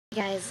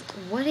Guys,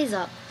 what is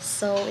up?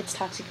 So it's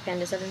Toxic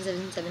Panda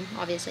 777,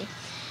 obviously,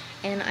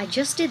 and I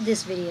just did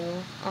this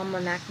video on my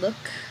MacBook,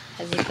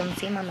 as you can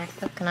see, my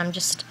MacBook, and I'm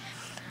just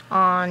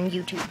on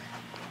YouTube.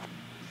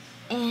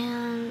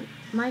 And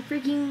my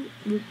freaking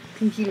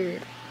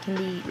computer can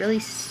be really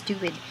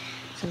stupid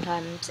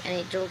sometimes, and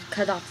it'll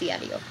cut off the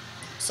audio.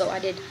 So I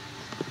did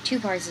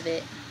 2 parts of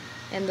it,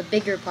 and the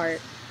bigger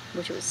part,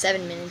 which was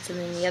 7 minutes, and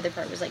then the other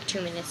part was like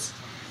 2 minutes.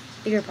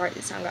 Bigger part,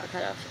 the sound got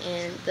cut off,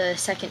 and the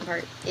second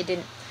part, it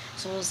didn't.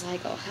 So I was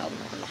like, oh hell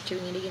no, I'm not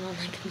doing it again on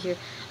my computer.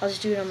 I'll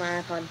just do it on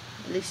my iPod.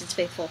 At least it's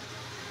faithful.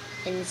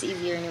 And it's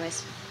easier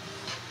anyways.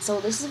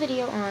 So this is a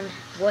video on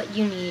what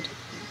you need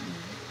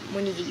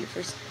when you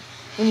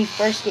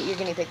first get your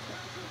guinea pig.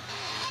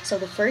 So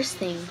the first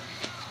thing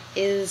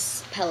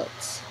is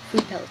pellets.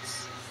 Food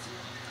pellets.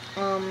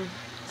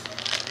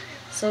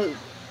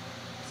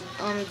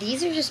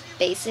 These are just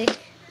basic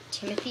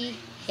Timothy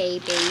hay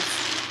based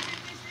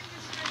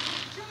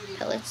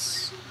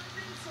pellets.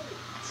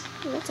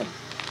 Ooh, that's a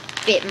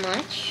bit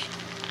much.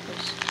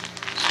 Just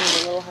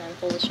need a little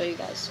handful to show you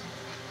guys.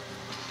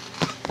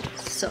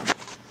 So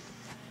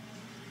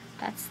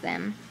that's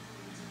them.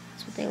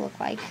 That's what they look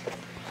like.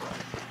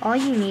 All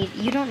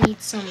you don't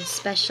need some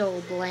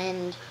special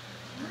blend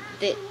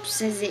that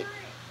says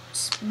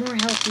it's more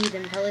healthy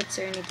than pellets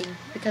or anything,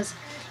 because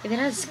if it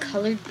has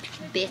colored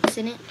bits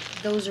in it,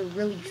 those are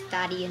really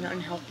fatty and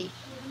unhealthy.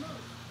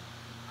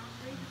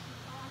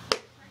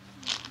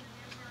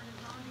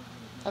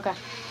 Okay.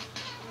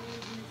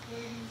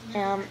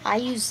 I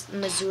use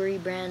Missouri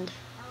brand,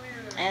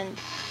 and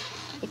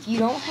if you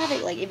don't have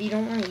it, if you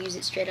don't want to use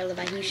it straight out of the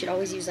bag, you should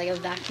always use a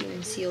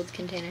vacuum sealed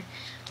container,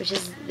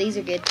 these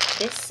are good.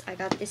 I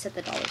got this at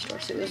the dollar store,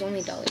 so it was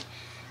only $1.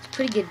 It's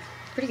pretty good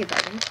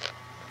bargain.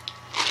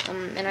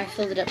 And I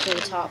filled it up to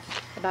the top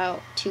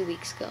about 2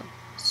 weeks ago,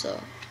 so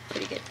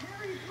pretty good.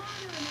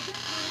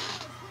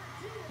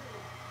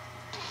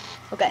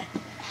 Okay.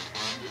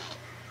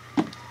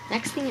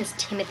 Next thing is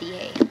Timothy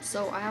hay.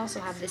 So I also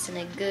have this in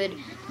a good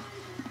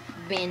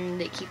bin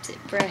that keeps it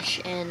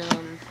fresh and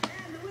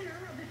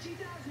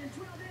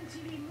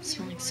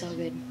smelling so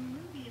good.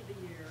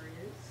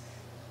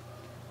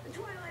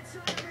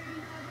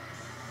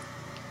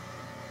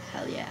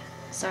 Hell yeah.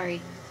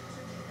 Sorry.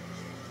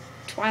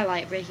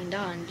 Twilight Breaking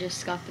Dawn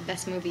just got the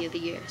best movie of the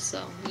year,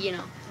 so you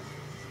know.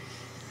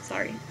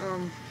 Sorry.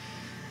 I'm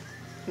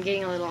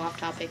getting a little off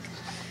topic.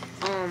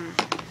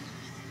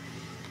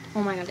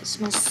 Oh my god, it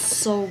smells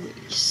so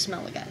good.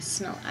 Smell it, guys.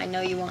 Smell it. I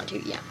know you want to.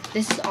 Yeah.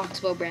 This is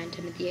Oxbow brand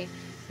Timothy,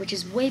 which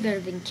is way better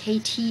than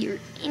KT or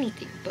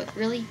anything. But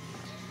really,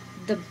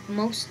 the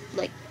most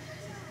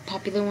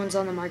popular ones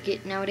on the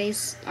market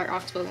nowadays are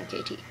Oxbow and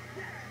KT.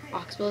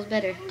 Oxbow is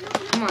better.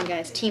 Come on,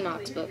 guys. Team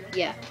Oxbow.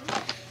 Yeah.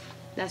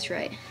 That's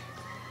right.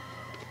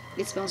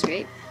 It smells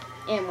great.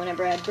 And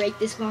whenever I break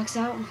this box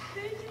out,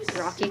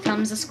 Rocky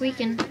comes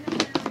a-squeaking.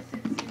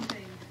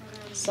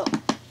 So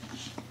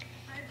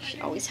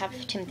always have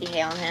Timothy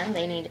hay on hand.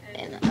 They need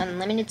an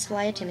unlimited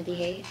supply of Timothy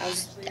hay,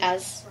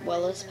 as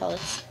well as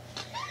pellets.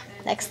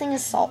 Next thing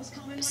is salt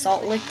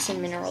licks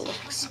and mineral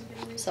licks.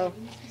 So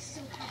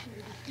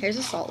here's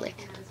a salt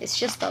lick. It's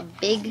just a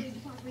big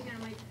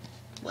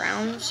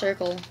round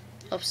circle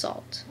of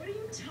salt.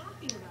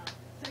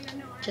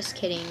 Just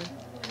kidding.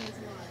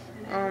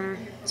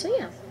 So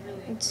yeah,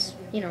 it's,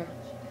 you know,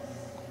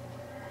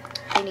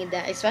 they need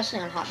that, especially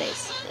on hot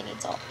days. They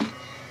need salt.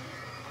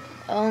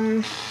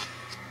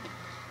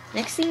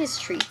 Next thing is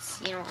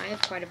treats. You know, I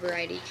have quite a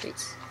variety of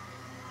treats.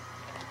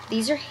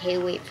 These are hay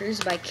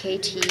wafers by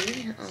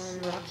KT.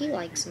 Rocky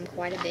likes them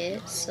quite a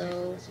bit,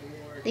 so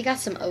they got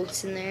some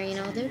oats in there, you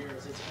know, they're,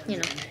 you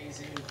know.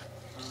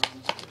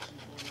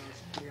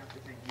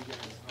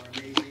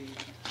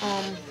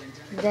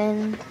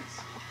 Then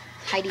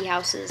Heidi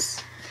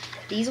Houses.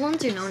 These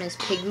ones are known as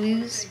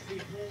Pigloos,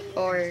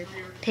 or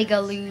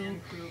Pigaloo,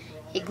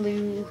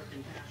 Igloo,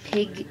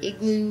 Pig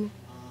Igloo,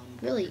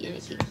 really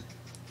anything.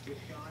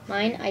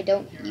 Mine, I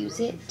don't use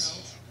it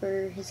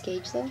for his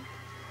cage though,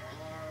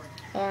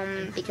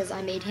 because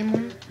I made him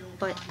one,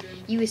 but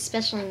you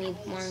especially need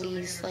one of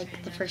these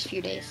the first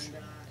few days.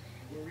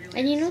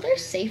 And you know they're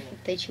safe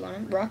if they chew on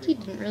them. Rocky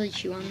didn't really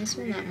chew on this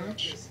one that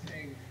much,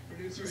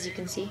 as you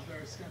can see.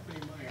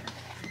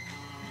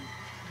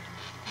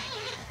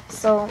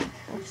 So,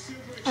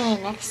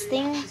 next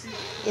thing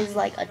is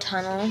a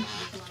tunnel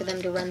for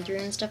them to run through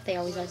and stuff. They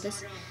always have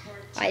this.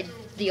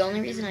 The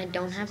only reason I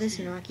don't have this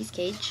in Rocky's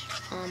cage,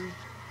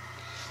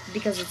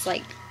 because it's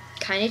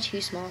kind of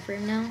too small for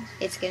him now.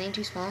 It's getting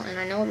too small, and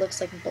I know it looks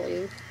like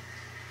blue,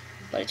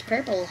 but it's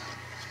purple.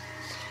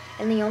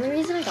 And the only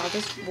reason I got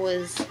this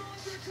was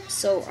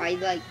so I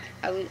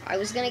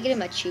was gonna get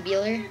him a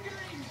tubular,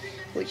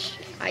 which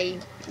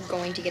I'm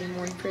going to get him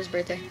one for his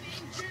birthday,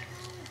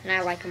 and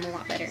I like him a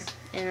lot better.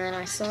 And then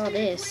I saw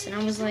this, and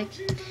I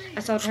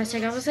saw the price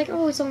tag. I was like,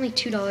 oh, it's only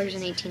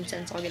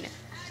 $2.18. I'll get it.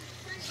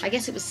 I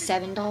guess it was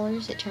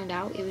 $7. It turned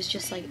out it was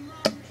just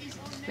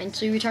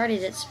mentally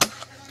retarded. It's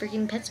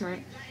freaking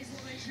PetSmart.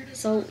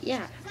 So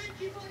yeah,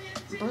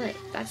 but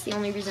that's the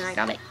only reason I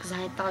got it, because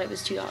I thought it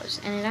was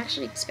 $2, and it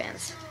actually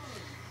expands.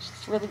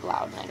 It's really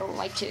loud, and I don't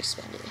like to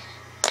expand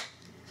it.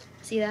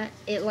 See that?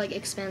 It like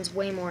expands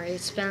way more. It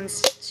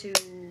expands to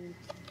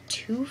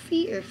 2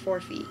 feet or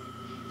 4 feet.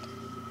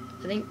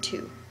 I think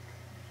 2.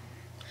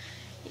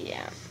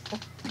 Yeah.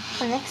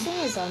 The next thing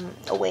is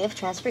a way of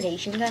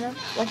transportation, kind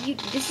of. Like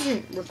this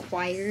isn't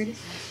required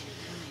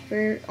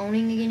for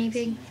owning a guinea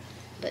pig,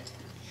 but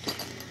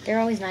they're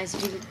always nice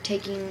if you're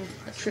taking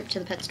a trip to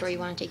the pet store, you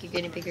want to take your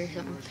guinea pig or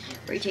something,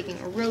 or you're taking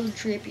a road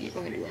trip, you're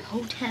going to a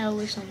hotel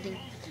or something,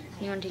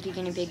 you want to take your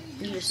guinea pig,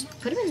 you just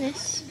put them in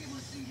this.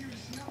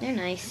 They're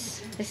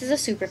nice. This is a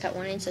super pet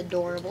one, it's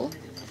adorable.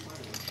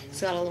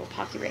 It's got a little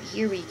pocket right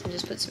here where you can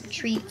just put some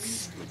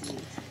treats,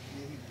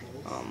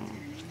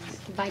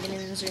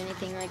 vitamins or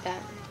anything like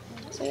that.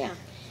 So yeah,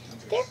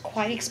 they're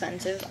quite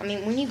expensive. I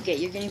mean, when you get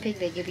your guinea pig,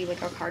 they give you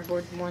like a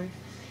cardboard one,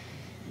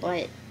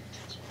 but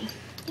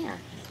yeah.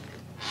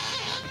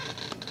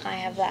 I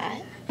have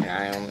that,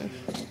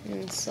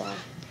 and so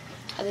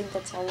I think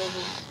that's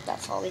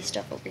all this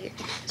stuff over here.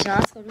 So now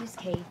let's go to his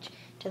cage,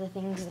 to the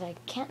things that I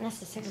can't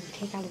necessarily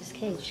take out of his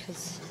cage,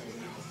 because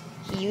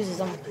he uses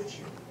them.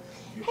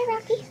 Hi,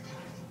 Rocky!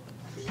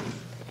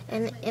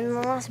 And in the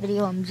last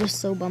video, I'm just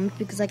so bummed,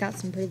 because I got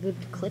some pretty good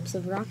clips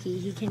of Rocky.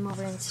 He came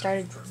over and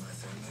started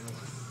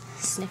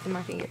sniffing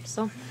my fingers.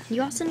 So,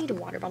 you also need a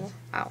water bottle.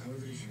 Ow.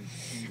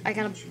 I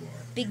got a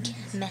big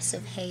mess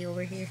of hay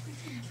over here,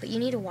 but you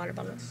need a water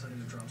bottle.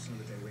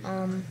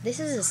 This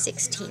is a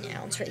 16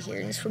 ounce right here,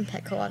 and it's from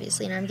Petco,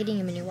 obviously, and I'm getting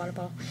him a new water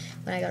bottle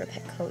when I go to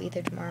Petco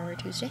either tomorrow or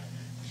Tuesday.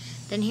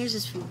 Then here's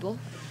his food bowl.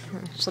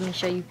 So let me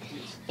show you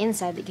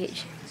inside the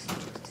cage.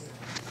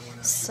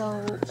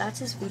 So that's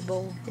his food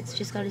bowl. It's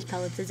just got his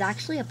pellets. It's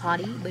actually a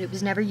potty, but it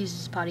was never used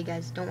as a potty,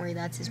 guys. Don't worry,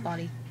 that's his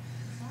potty.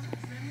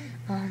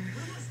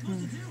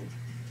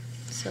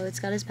 So it's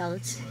got his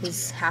pellets,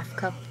 his half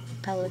cup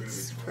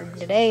pellets from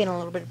today, and a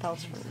little bit of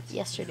pellets from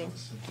yesterday.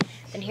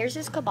 Then here's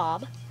his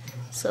kebab.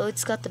 So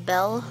it's got the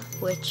bell,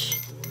 which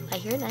I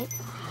hear at night.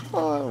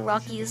 Oh,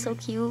 Rocky is so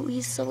cute.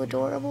 He's so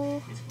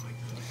adorable.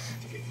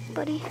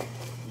 Buddy.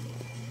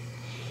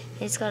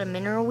 It's got a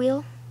mineral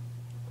wheel,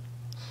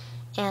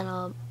 and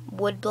a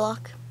wood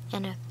block,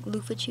 and a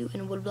loofah chew,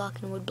 and a wood block,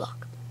 and a wood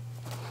block.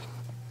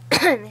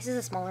 And this is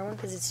a smaller one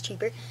because it's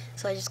cheaper,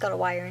 so I just got a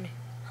wire and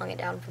hung it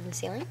down from the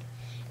ceiling.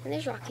 And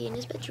there's Rocky in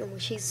his bedroom,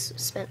 which he's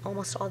spent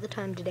almost all the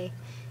time today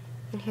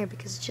in here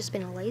because it's just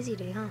been a lazy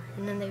day, huh?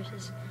 And then there's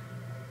his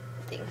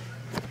thing.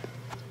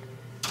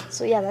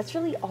 So yeah, that's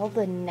really all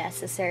the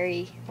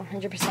necessary,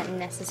 100%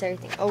 necessary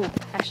thing. Oh,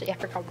 actually, I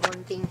forgot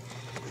one thing.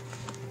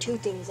 2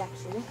 things,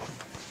 actually.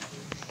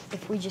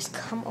 If we just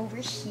come over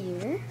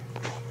here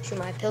to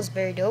my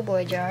Pillsbury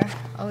Doughboy jar.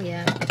 Oh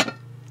yeah.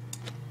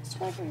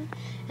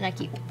 And I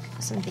keep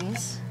some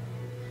things,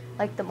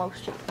 like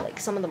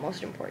some of the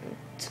most important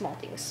small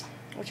things,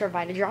 which are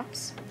Vita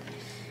Drops.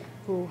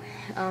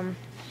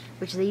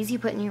 Which these you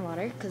put in your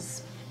water,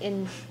 because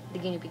in the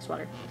guinea pig's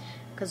water,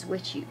 because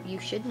which you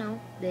should know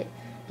that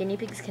guinea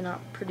pigs cannot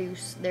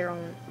produce their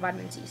own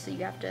vitamin C, so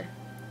you have to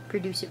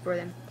produce it for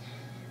them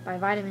by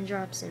vitamin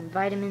drops and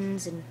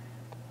vitamins. And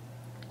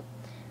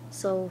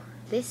so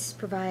this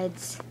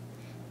provides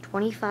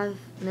 25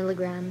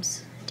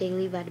 milligrams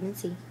daily vitamin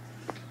C,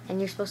 and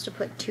you're supposed to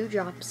put 2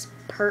 drops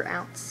per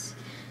ounce.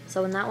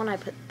 So in that one I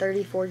put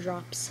 34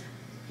 drops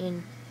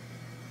in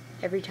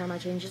every time I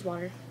change his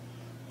water.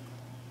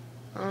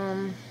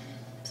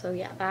 So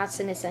yeah,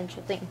 that's an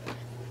essential thing.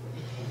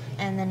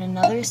 And then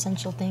another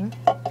essential thing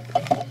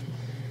that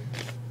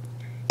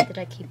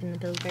I keep in the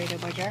Pillsbury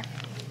Doughboy jar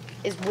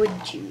is wood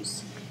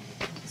chews.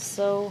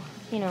 So,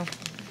 you know,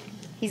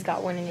 he's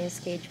got one in his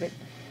cage, but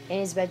in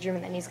his bedroom,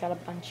 and then he's got a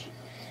bunch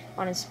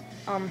on his,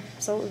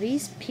 so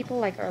these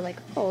people are like,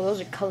 oh,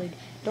 those are colored,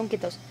 don't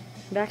get those.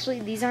 But actually,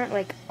 these aren't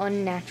like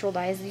unnatural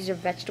dyes, these are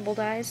vegetable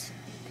dyes.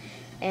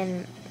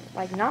 And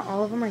like, not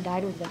all of them are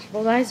dyed with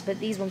vegetable dyes, but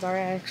these ones are.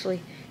 I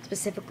actually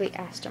specifically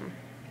asked him.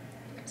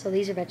 So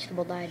these are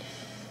vegetable dyed.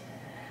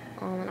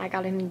 And I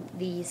got him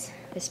this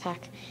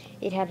pack.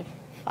 It had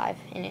 5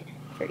 in it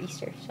for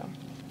Easter, so.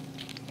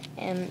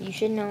 And you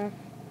should know,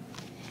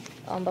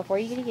 before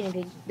you get a guinea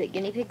pig, that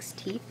guinea pigs'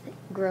 teeth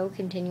grow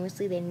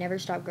continuously. They never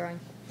stop growing.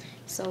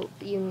 So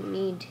you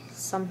need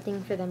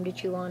something for them to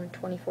chew on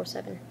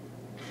 24/7.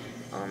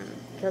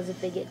 Because if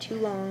they get too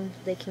long,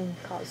 they can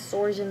cause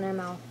sores in their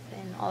mouth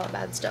and all that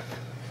bad stuff.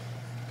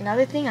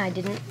 Another thing I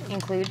didn't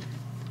include,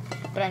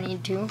 but I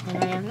need to,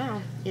 and I am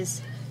now,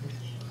 is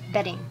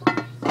bedding.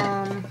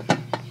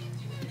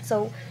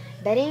 So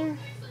bedding,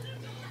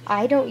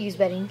 I don't use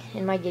bedding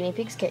in my guinea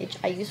pig's cage.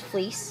 I use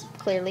fleece,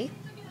 clearly.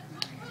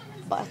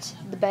 But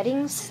the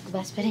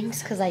best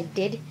beddings, because I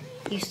did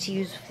used to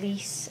use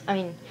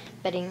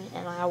bedding,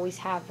 and I always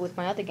have with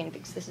my other guinea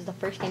pigs. This is the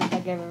first guinea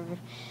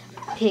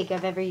pig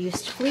I've ever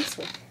used fleece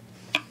with.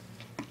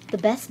 The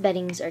best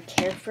beddings are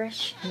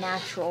Carefresh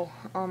Natural.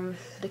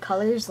 The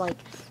colors,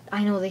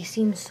 I know they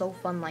seem so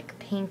fun, like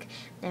pink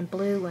and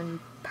blue and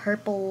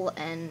purple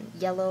and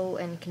yellow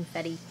and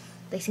confetti.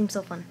 They seem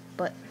so fun,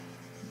 but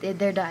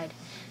they're dyed.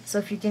 So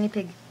if your guinea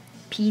pig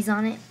pees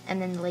on it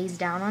and then lays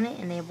down on it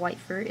and they have white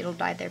fur, it'll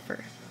dye their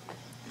fur.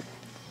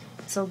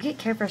 So get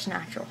Carefresh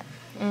Natural.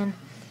 And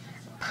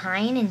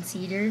pine and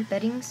cedar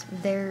beddings,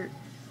 they're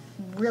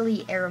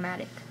really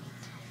aromatic.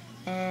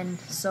 And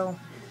so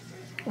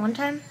one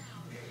time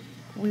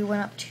we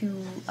went up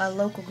to a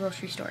local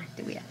grocery store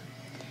that we had,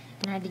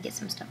 and I had to get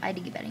some stuff. I had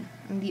to get bedding,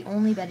 and the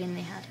only bedding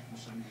they had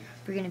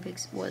for guinea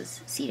pigs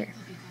was cedar,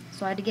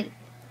 so I had to get it.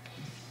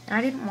 And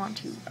I didn't want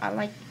to. I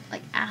like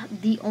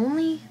the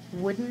only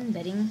wooden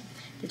bedding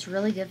that's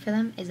really good for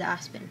them is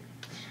aspen.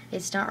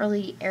 It's not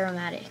really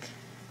aromatic,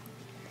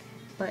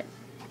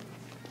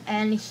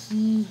 and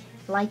he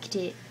liked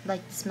it,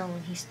 liked the smell,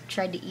 and he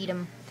tried to eat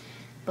them,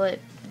 but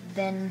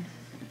then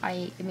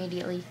I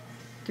immediately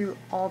threw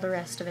all the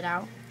rest of it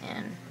out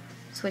and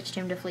switched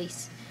him to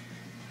fleece,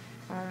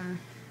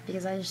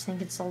 because I just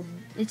think it's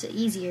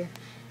easier.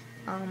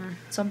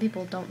 Some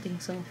people don't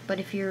think so, but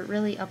if you're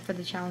really up for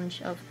the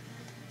challenge of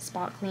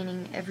spot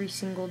cleaning every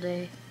single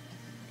day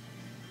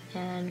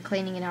and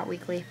cleaning it out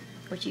weekly,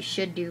 which you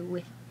should do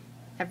with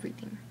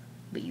everything,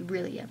 but you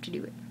really have to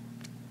do it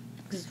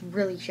because it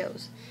really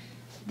shows,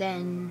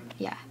 then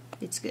yeah,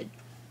 it's good.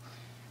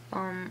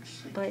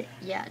 But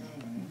yeah,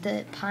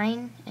 the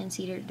pine and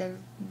cedar, they're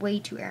way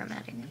too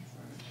aromatic.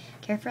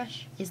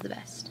 Carefresh is the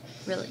best,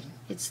 really,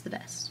 it's the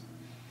best.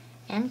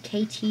 And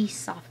KT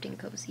Soft and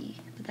Cozy,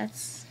 but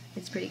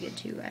it's pretty good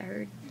too, I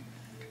heard.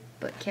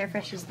 But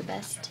Carefresh is the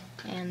best,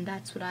 and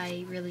that's what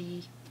I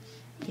really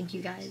think,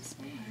 you guys,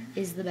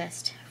 is the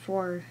best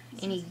for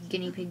any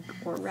guinea pig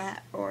or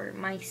rat or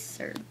mice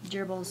or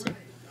gerbils or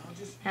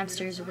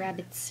hamsters or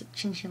rabbits,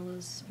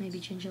 chinchillas, maybe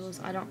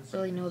chinchillas. I don't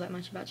really know that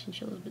much about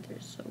chinchillas, but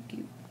they're so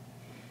cute.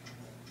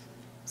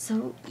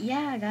 So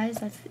yeah, guys,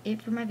 that's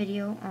it for my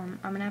video. I'm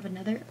gonna have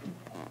another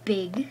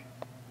big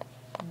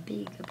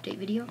update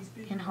video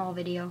and haul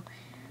video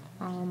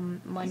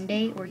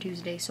Monday or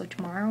Tuesday, so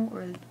tomorrow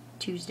or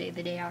Tuesday,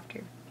 the day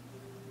after.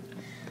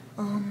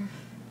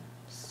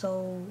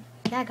 So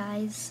yeah,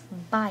 guys,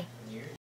 bye.